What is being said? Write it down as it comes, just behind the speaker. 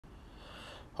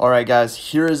All right, guys,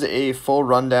 here is a full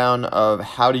rundown of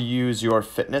how to use your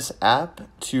fitness app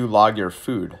to log your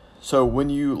food. So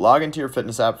when you log into your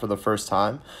fitness app for the first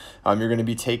time, you're going to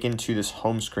be taken to this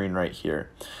home screen right here.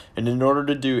 And in order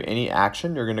to do any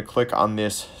action, you're going to click on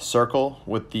this circle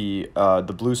with the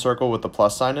blue circle with the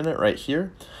plus sign in it right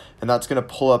here. And that's going to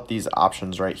pull up these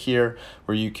options right here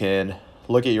where you can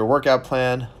look at your workout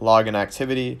plan, log an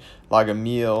activity, log a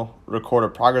meal, record a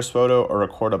progress photo, or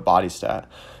record a body stat.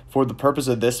 For the purpose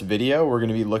of this video, we're going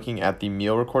to be looking at the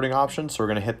meal recording option. So we're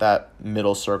going to hit that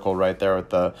middle circle right there with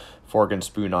the fork and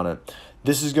spoon on it.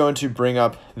 This is going to bring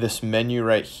up this menu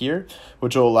right here,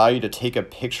 which will allow you to take a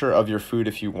picture of your food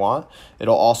if you want.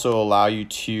 It'll also allow you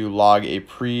to log a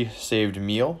pre-saved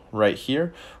meal right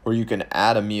here, where you can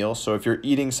add a meal. So if you're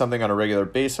eating something on a regular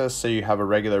basis, say you have a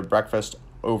regular breakfast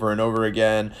over and over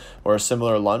again or a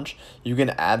similar lunch, you can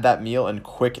add that meal and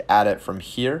quick add it from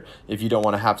here if you don't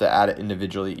want to have to add it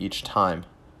individually each time.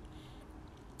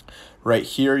 Right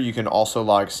here, you can also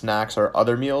log snacks or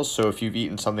other meals. So if you've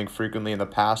eaten something frequently in the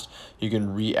past, you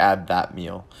can re-add that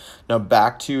meal. Now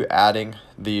back to adding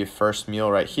the first meal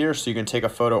right here. So you can take a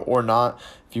photo or not.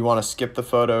 If you want to skip the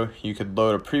photo, you could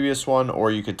load a previous one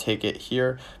or you could take it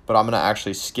here, but I'm going to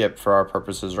actually skip for our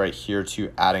purposes right here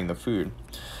to adding the food.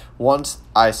 Once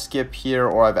I skip here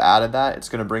or I've added that, it's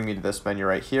going to bring me to this menu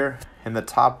right here. In the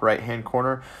top right hand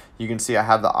corner, you can see I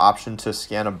have the option to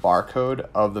scan a barcode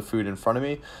of the food in front of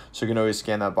me. So you can always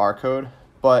scan that barcode.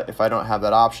 But if I don't have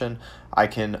that option, I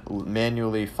can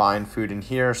manually find food in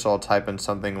here. So I'll type in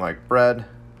something like bread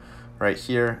right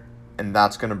here, and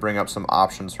that's going to bring up some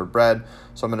options for bread.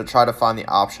 So I'm going to try to find the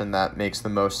option that makes the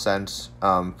most sense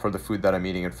for the food that I'm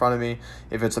eating in front of me.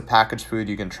 If it's a packaged food,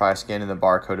 you can try scanning the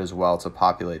barcode as well to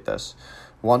populate this.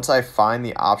 Once I find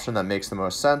the option that makes the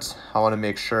most sense, I want to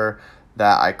make sure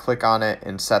that I click on it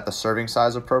and set the serving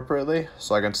size appropriately.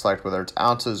 So I can select whether it's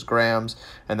ounces, grams,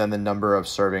 and then the number of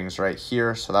servings right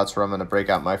here. So that's where I'm going to break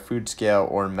out my food scale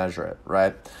or measure it,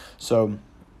 right? So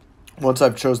once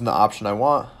I've chosen the option I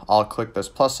want, I'll click this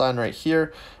plus sign right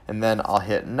here, and then I'll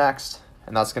hit next,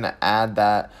 and that's going to add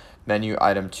that menu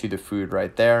item to the food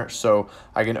right there. So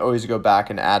I can always go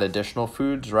back and add additional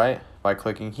foods, right? By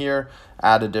clicking here,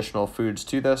 add additional foods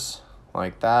to this,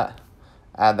 like that.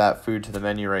 Add that food to the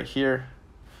menu right here,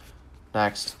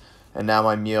 next. And now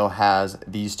my meal has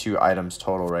these two items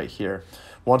total right here.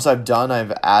 Once I've done,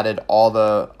 I've added all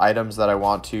the items that I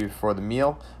want to for the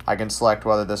meal. I can select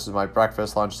whether this is my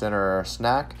breakfast, lunch, dinner, or a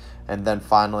snack, and then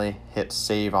finally hit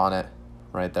save on it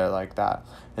right there like that.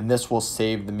 And this will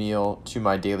save the meal to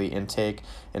my daily intake.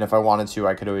 And if I wanted to,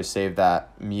 I could always save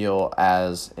that meal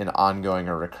as an ongoing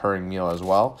or recurring meal as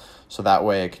well. So that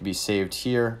way it could be saved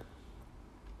here.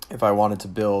 If I wanted to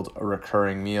build a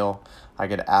recurring meal, I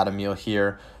could add a meal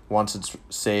here. Once it's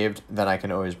saved, then I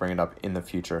can always bring it up in the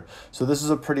future. So this is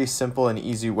a pretty simple and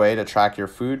easy way to track your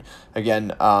food.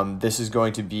 Again, this is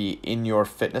going to be in your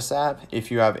fitness app.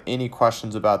 If you have any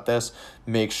questions about this,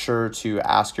 make sure to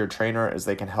ask your trainer as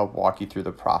they can help walk you through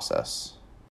the process.